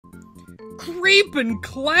creepin'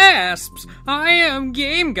 clasps! I am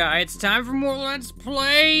Game Guy. It's time for more Let's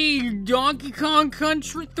Play Donkey Kong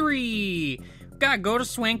Country 3. Gotta go to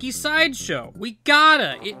Swanky Sideshow. We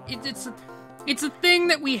gotta. It's a thing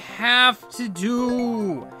that we have to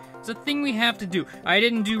do. It's a thing we have to do. I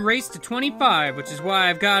didn't do race to 25, which is why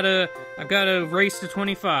I've gotta race to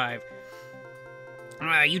 25.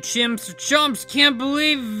 You chimps or chumps can't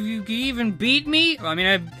believe you can even beat me? I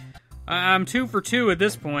mean, I'm 2 for 2 at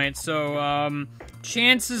this point, so,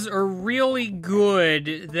 chances are really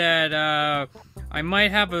good that, I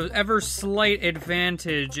might have a ever slight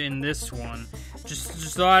advantage in this one. Just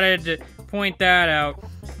thought I'd point that out.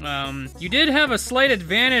 You did have a slight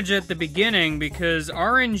advantage at the beginning because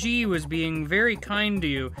RNG was being very kind to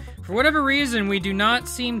you. For whatever reason, we do not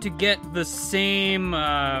seem to get the same,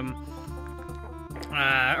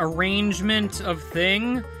 arrangement of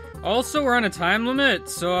thing. Also, we're on a time limit,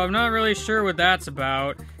 so I'm not really sure what that's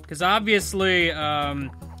about. Because obviously, I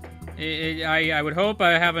would hope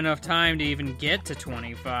I have enough time to even get to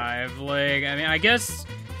 25. Like, I mean, I guess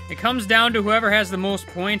it comes down to whoever has the most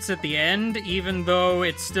points at the end, even though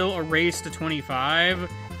it's still a race to 25.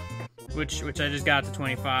 Which I just got to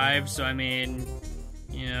 25, so I mean,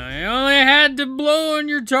 you know, you only had to blow on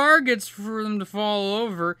your targets for them to fall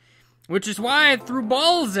over. Which is why I threw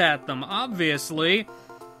balls at them, obviously.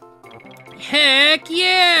 Heck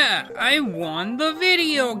yeah! I won the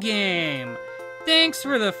video game! Thanks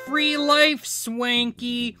for the free life,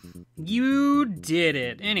 Swanky. You did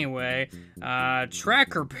it. Anyway,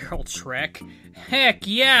 Tracker Barrel Trek. Heck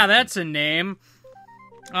yeah, that's a name.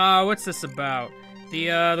 What's this about?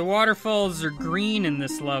 The waterfalls are green in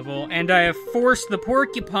this level, and I have forced the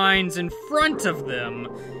porcupines in front of them.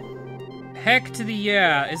 Heck to the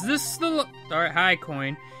yeah. Is this the... Alright, hi,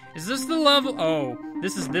 coin. Is this the level... Oh,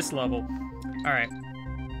 this is this level. Alright.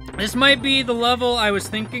 This might be the level I was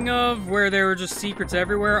thinking of, where there were just secrets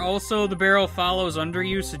everywhere. Also, the barrel follows under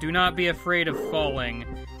you, so do not be afraid of falling.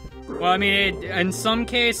 Well, I mean, in some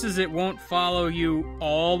cases, it won't follow you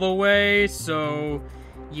all the way, so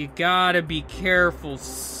you gotta be careful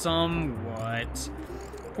somewhat.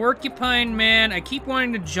 Porcupine Man, I keep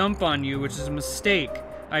wanting to jump on you, which is a mistake.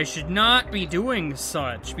 I should not be doing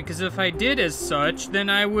such, because if I did as such, then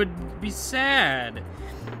I would be sad.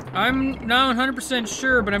 I'm not 100%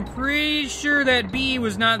 sure, but I'm pretty sure that bee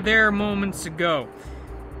was not there moments ago.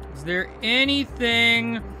 Is there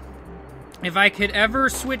anything... If I could ever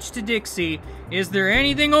switch to Dixie, is there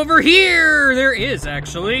anything over here? There is,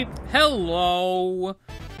 actually. Hello.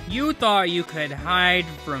 You thought you could hide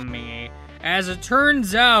from me. As it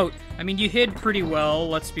turns out, I mean, you hid pretty well.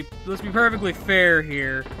 Let's be perfectly fair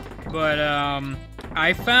here. But,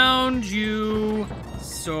 I found you.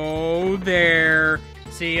 So there.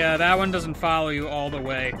 See, that one doesn't follow you all the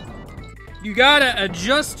way. You gotta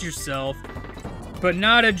adjust yourself, but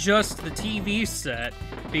not adjust the TV set,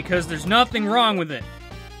 because there's nothing wrong with it.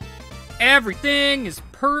 Everything is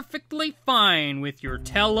perfectly fine with your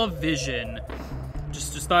television.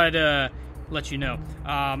 Just thought I'd, let you know.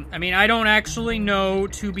 I mean, I don't actually know,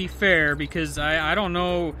 to be fair, because I don't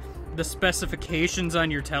know the specifications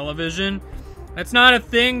on your television. That's not a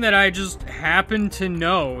thing that I just happen to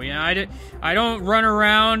know. You know, I don't run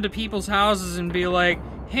around to people's houses and be like,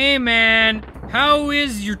 hey man, how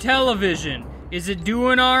is your television? Is it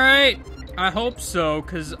doing alright? I hope so,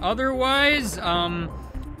 because otherwise,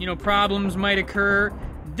 you know, problems might occur.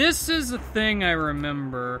 This is a thing I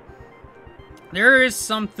remember. There is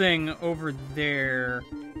something over there.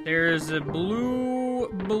 There's a blue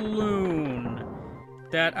balloon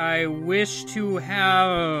that I wish to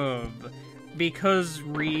have. Because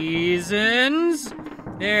reasons?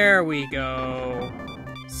 There we go.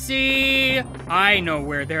 See? I know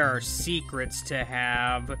where there are secrets to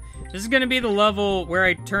have. This is gonna be the level where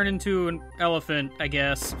I turn into an elephant, I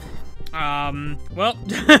guess. Well,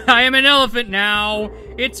 I am an elephant now.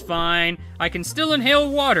 It's fine. I can still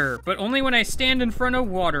inhale water, but only when I stand in front of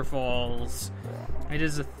waterfalls. It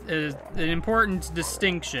is an important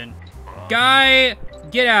distinction. Guy,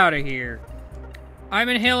 get out of here. I'm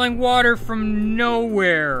inhaling water from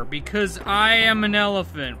nowhere because I am an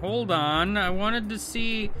elephant. Hold on, I wanted to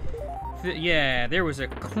see... Yeah, there was a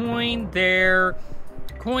coin there.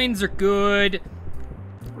 Coins are good.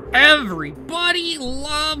 Everybody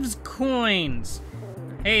loves coins.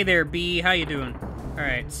 Hey there, bee. How you doing?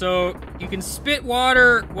 Alright, so you can spit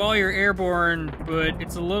water while you're airborne, but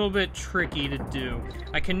it's a little bit tricky to do.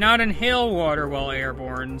 I cannot inhale water while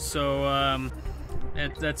airborne, so,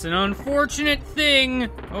 that's an unfortunate thing.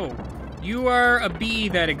 Oh, you are a bee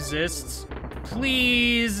that exists.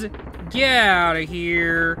 Please, get out of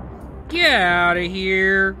here. Get out of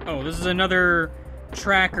here. Oh, this is another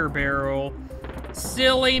tracker barrel.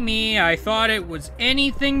 Silly me, I thought it was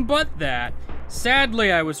anything but that.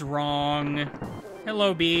 Sadly, I was wrong.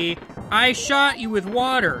 Hello, bee. I shot you with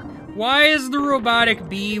water. Why is the robotic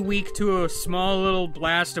bee weak to a small little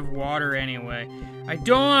blast of water anyway? I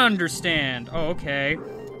don't understand. Oh, okay.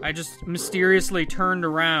 I just mysteriously turned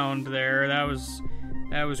around there. That was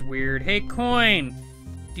weird. Hey, Coin.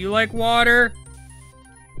 Do you like water?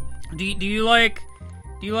 Do you like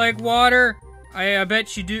water? I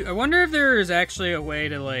bet you do. I wonder if there is actually a way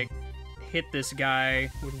to, like, hit this guy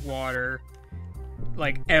with water.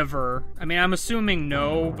 Like, ever. I mean, I'm assuming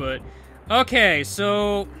no, but... Okay,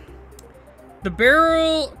 so... The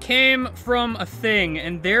barrel came from a thing,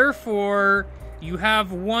 and therefore, you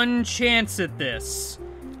have one chance at this.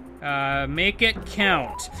 Make it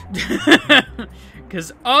count.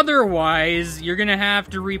 Because otherwise, you're gonna have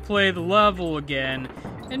to replay the level again,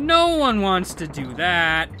 and no one wants to do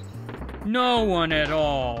that. No one at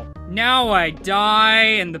all. Now I die,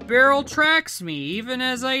 and the barrel tracks me, even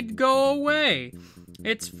as I go away.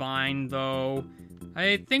 It's fine, though.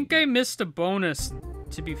 I think I missed a bonus,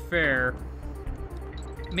 to be fair.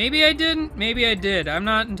 Maybe I didn't, maybe I did. I'm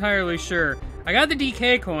not entirely sure. I got the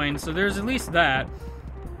DK coin, so there's at least that.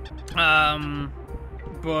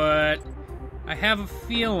 But I have a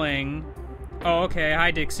feeling... Oh, okay.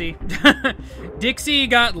 Hi, Dixie. Dixie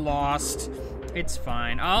got lost. It's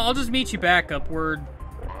fine. I'll just meet you back upward.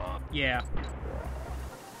 Yeah.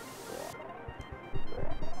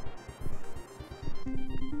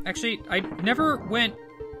 Actually, I never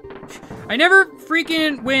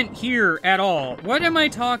freaking went here at all. What am I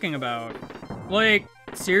talking about? Like,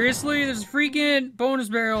 seriously? There's a freaking bonus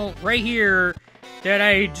barrel right here that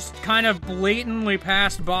I just kind of blatantly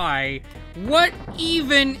passed by. What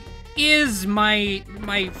even is my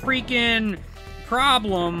freaking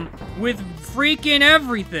problem with freaking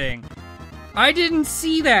everything? I didn't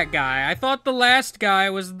see that guy. I thought the last guy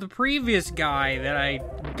was the previous guy that I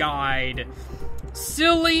guyed.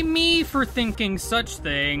 Silly me for thinking such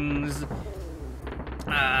things.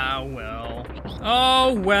 Ah, well.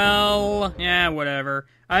 Oh, well. Yeah, whatever.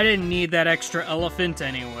 I didn't need that extra elephant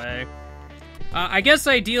anyway. I guess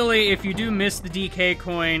ideally, if you do miss the DK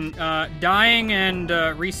coin, dying and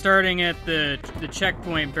restarting at the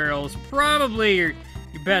checkpoint barrel is probably your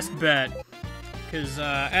best bet. Because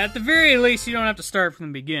at the very least, you don't have to start from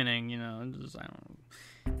the beginning, you know. Just, I don't know.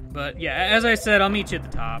 But yeah, as I said, I'll meet you at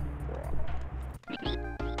the top.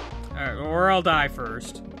 Alright, or I'll die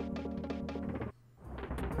first.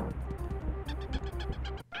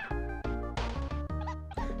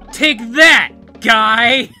 Take that,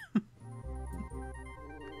 guy!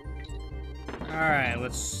 Alright,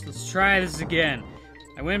 let's try this again.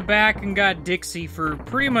 I went back and got Dixie for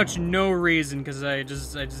pretty much no reason, because I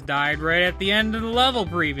just died right at the end of the level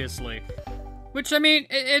previously. Which, I mean,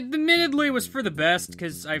 it admittedly was for the best,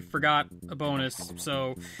 because I forgot a bonus,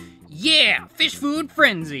 so... Yeah! Fish Food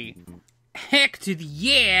Frenzy! Heck to the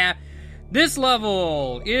yeah! This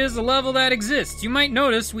level is a level that exists. You might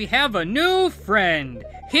notice we have a new friend.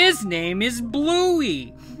 His name is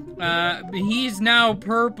Bluey. He's now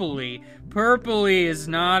purpley. Purpley is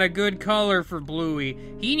not a good color for Bluey.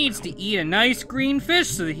 He needs to eat a nice green fish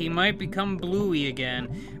so that he might become Bluey again.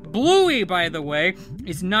 Bluey, by the way,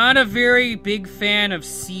 is not a very big fan of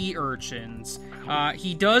sea urchins.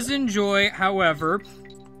 He does enjoy, however,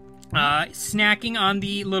 snacking on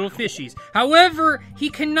the little fishies. However, he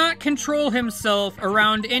cannot control himself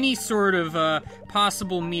around any sort of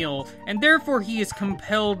possible meal, and therefore he is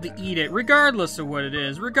compelled to eat it, regardless of what it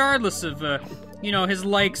is, regardless of, you know, his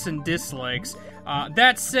likes and dislikes.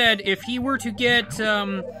 That said, if he were to get,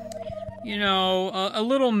 you know, a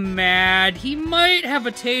little mad, he might have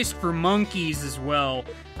a taste for monkeys as well.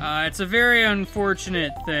 It's a very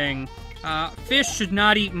unfortunate thing. Fish should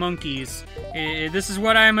not eat monkeys. This is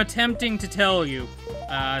what I'm attempting to tell you.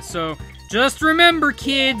 So, just remember,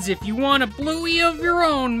 kids, if you want a Bluey of your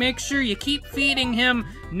own, make sure you keep feeding him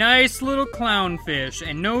nice little clownfish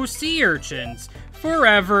and no sea urchins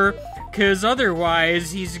forever, because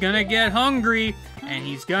otherwise he's gonna get hungry and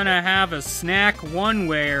he's gonna have a snack one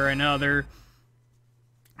way or another.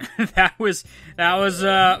 that was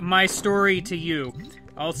my story to you.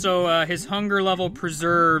 Also, his hunger level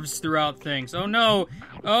preserves throughout things. Oh no!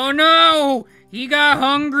 Oh no! He got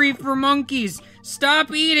hungry for monkeys!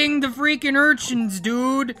 Stop eating the freaking urchins,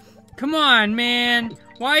 dude! Come on, man!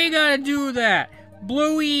 Why you gotta do that?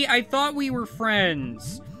 Bluey, I thought we were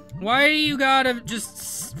friends. Why do you gotta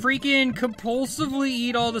just freaking compulsively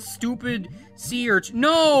eat all the stupid sea urchins?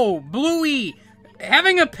 No! Bluey!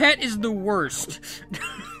 Having a pet is the worst.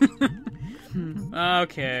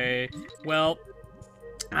 Okay. Well...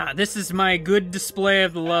 This is my good display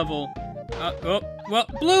of the level. Well,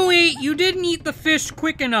 Bluey, you didn't eat the fish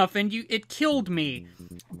quick enough, and it killed me.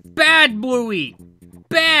 Bad, Bluey!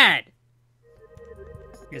 Bad!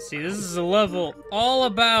 You see, this is a level all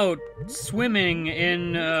about swimming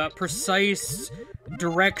in precise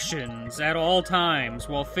directions at all times,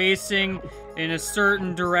 while facing in a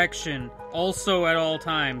certain direction, also at all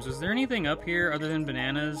times. Was there anything up here other than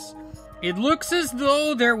bananas? It looks as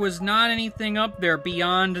though there was not anything up there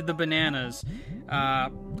beyond the bananas.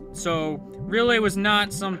 So, really it was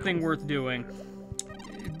not something worth doing.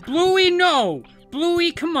 Bluey, no!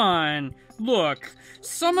 Bluey, come on! Look,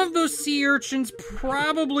 some of those sea urchins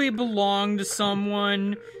probably belong to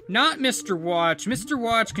someone, not Mr. Watch. Mr.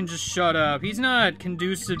 Watch can just shut up. He's not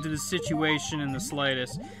conducive to the situation in the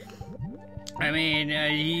slightest. I mean,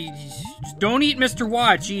 don't eat Mr.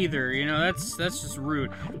 Watch either, you know, that's just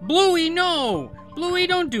rude. Bluey, no! Bluey,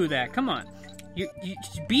 don't do that, come on. You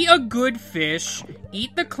be a good fish,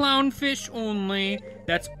 eat the clownfish only.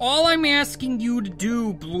 That's all I'm asking you to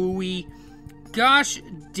do, Bluey. Gosh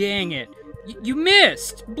dang it. You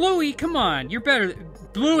missed! Bluey, come on, you're better.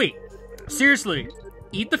 Bluey, seriously,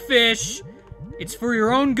 eat the fish. It's for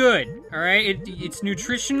your own good, alright? It's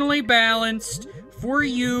nutritionally balanced for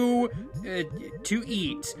you to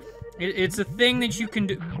eat. It's a thing that you can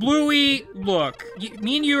do. Bluey, look,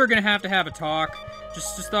 me and you are gonna have a talk.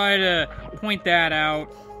 Just thought I'd point that out.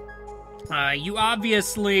 You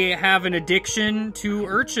obviously have an addiction to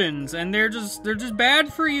urchins, and they're just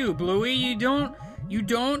bad for you, Bluey. You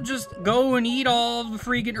don't just go and eat all the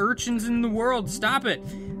freaking urchins in the world. Stop it.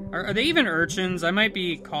 Are they even urchins? I might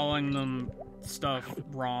be calling them stuff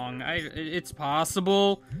wrong. It's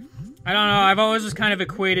possible. I don't know, I've always just kind of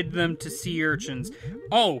equated them to sea urchins.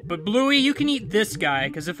 Oh, but Bluey, you can eat this guy,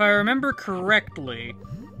 because if I remember correctly...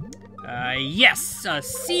 yes! A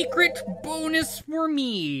secret bonus for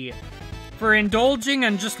me! For indulging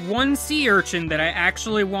on just one sea urchin that I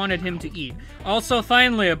actually wanted him to eat. Also,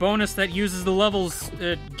 finally, a bonus that uses the level's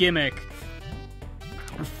gimmick.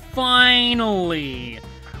 Finally!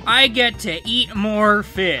 I get to eat more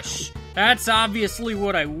fish. That's obviously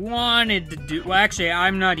what I wanted to do. Well, actually,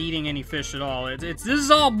 I'm not eating any fish at all. This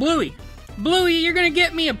is all Bluey. Bluey, you're gonna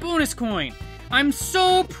get me a bonus coin. I'm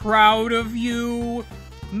so proud of you.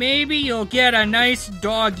 Maybe you'll get a nice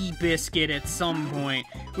doggy biscuit at some point.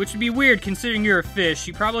 Which would be weird, considering you're a fish.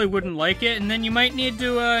 You probably wouldn't like it, and then you might need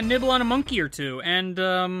to nibble on a monkey or two. And,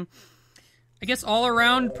 I guess all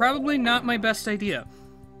around, probably not my best idea.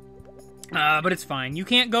 But it's fine. You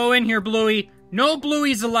can't go in here, Bluey. No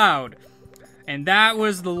Blueys allowed. And that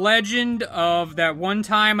was the legend of that one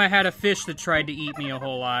time I had a fish that tried to eat me a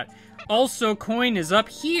whole lot. Also, Coin is up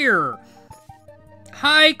here.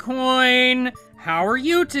 Hi, Coin. How are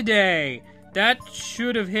you today? That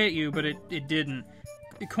should have hit you, but it didn't.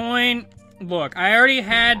 Coin, look, I already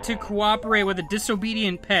had to cooperate with a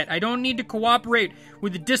disobedient pet. I don't need to cooperate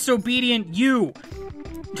with a disobedient you.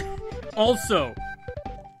 Also,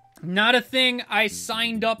 not a thing I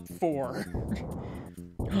signed up for.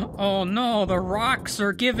 Oh no, the rocks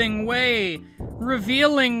are giving way,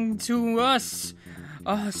 revealing to us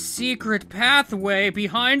a secret pathway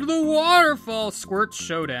behind the waterfall. Squirt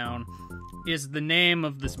Showdown is the name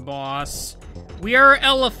of this boss. We are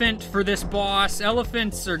elephant for this boss.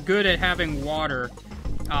 Elephants are good at having water,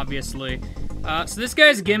 obviously. So this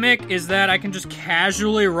guy's gimmick is that I can just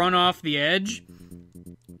casually run off the edge.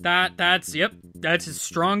 That's his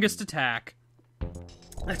strongest attack.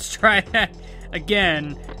 Let's try that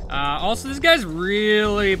again. Also, this guy's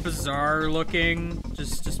really bizarre looking.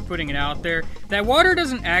 Just putting it out there. That water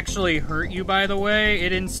doesn't actually hurt you, by the way.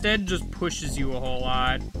 It instead just pushes you a whole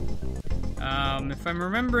lot. If I'm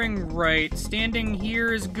remembering right, standing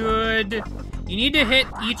here is good. You need to hit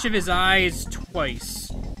each of his eyes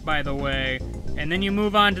twice, by the way. And then you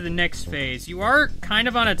move on to the next phase. You are kind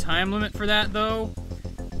of on a time limit for that, though.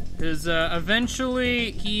 Because,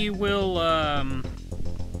 eventually he will,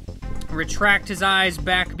 retract his eyes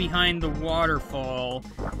back behind the waterfall.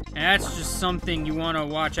 And that's just something you want to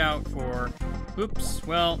watch out for. Oops,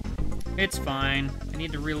 well, it's fine. I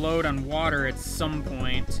need to reload on water at some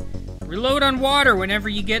point. Reload on water whenever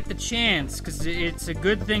you get the chance, because it's a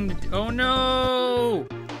good thing to do. Oh no!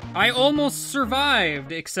 I almost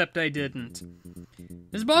survived, except I didn't.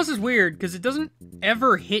 This boss is weird, because it doesn't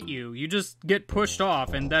ever hit you. You just get pushed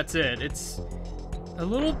off, and that's it. It's a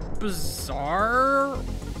little bizarre,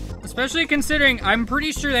 especially considering I'm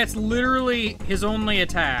pretty sure that's literally his only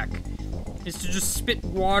attack, is to just spit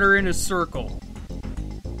water in a circle.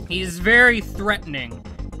 He's very threatening,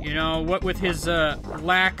 you know, what with his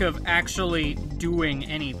lack of actually doing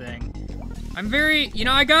anything. I'm very... You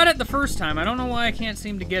know, I got it the first time. I don't know why I can't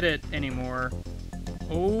seem to get it anymore.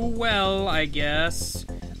 Oh, well, I guess.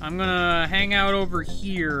 I'm gonna hang out over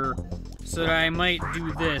here so that I might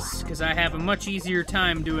do this, because I have a much easier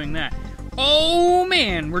time doing that. Oh,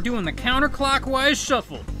 man! We're doing the counterclockwise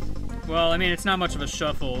shuffle. Well, I mean, it's not much of a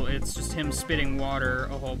shuffle. It's just him spitting water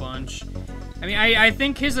a whole bunch. I mean, I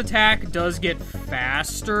think his attack does get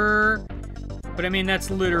faster, but I mean, that's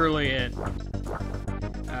literally it.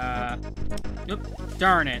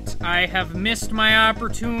 Darn it. I have missed my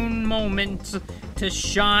opportune moment to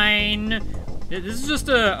shine. This is just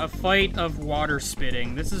a fight of water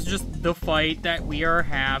spitting. This is just the fight that we are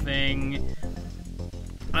having.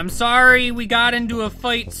 I'm sorry we got into a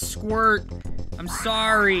fight, Squirt. I'm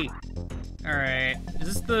sorry. Alright.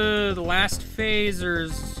 Is this the last phase, or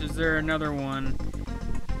is there another one?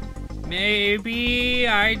 Maybe.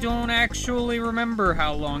 I don't actually remember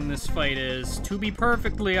how long this fight is, to be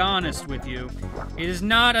perfectly honest with you. It is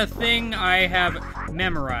not a thing I have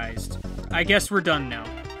memorized. I guess we're done now.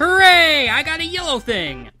 Hooray! I got a yellow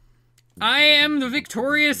thing! I am the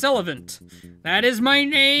victorious elephant. That is my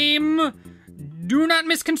name. Do not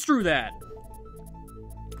misconstrue that.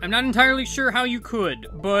 I'm not entirely sure how you could,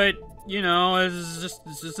 but, you know, it's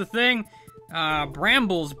just a thing.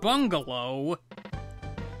 Bramble's Bungalow.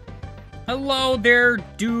 Hello there,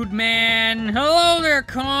 dude man. Hello there,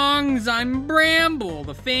 Kongs. I'm Bramble,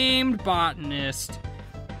 the famed botanist.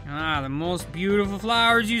 The most beautiful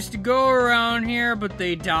flowers used to go around here, but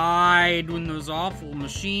they died when those awful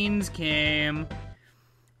machines came.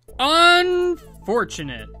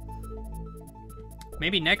 Unfortunate.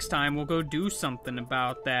 Maybe next time we'll go do something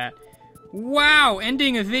about that. Wow,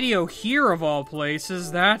 ending a video here of all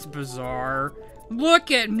places, that's bizarre.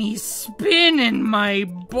 Look at me spinning my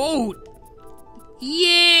boat.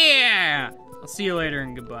 Yeah! I'll see you later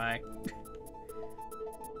and goodbye.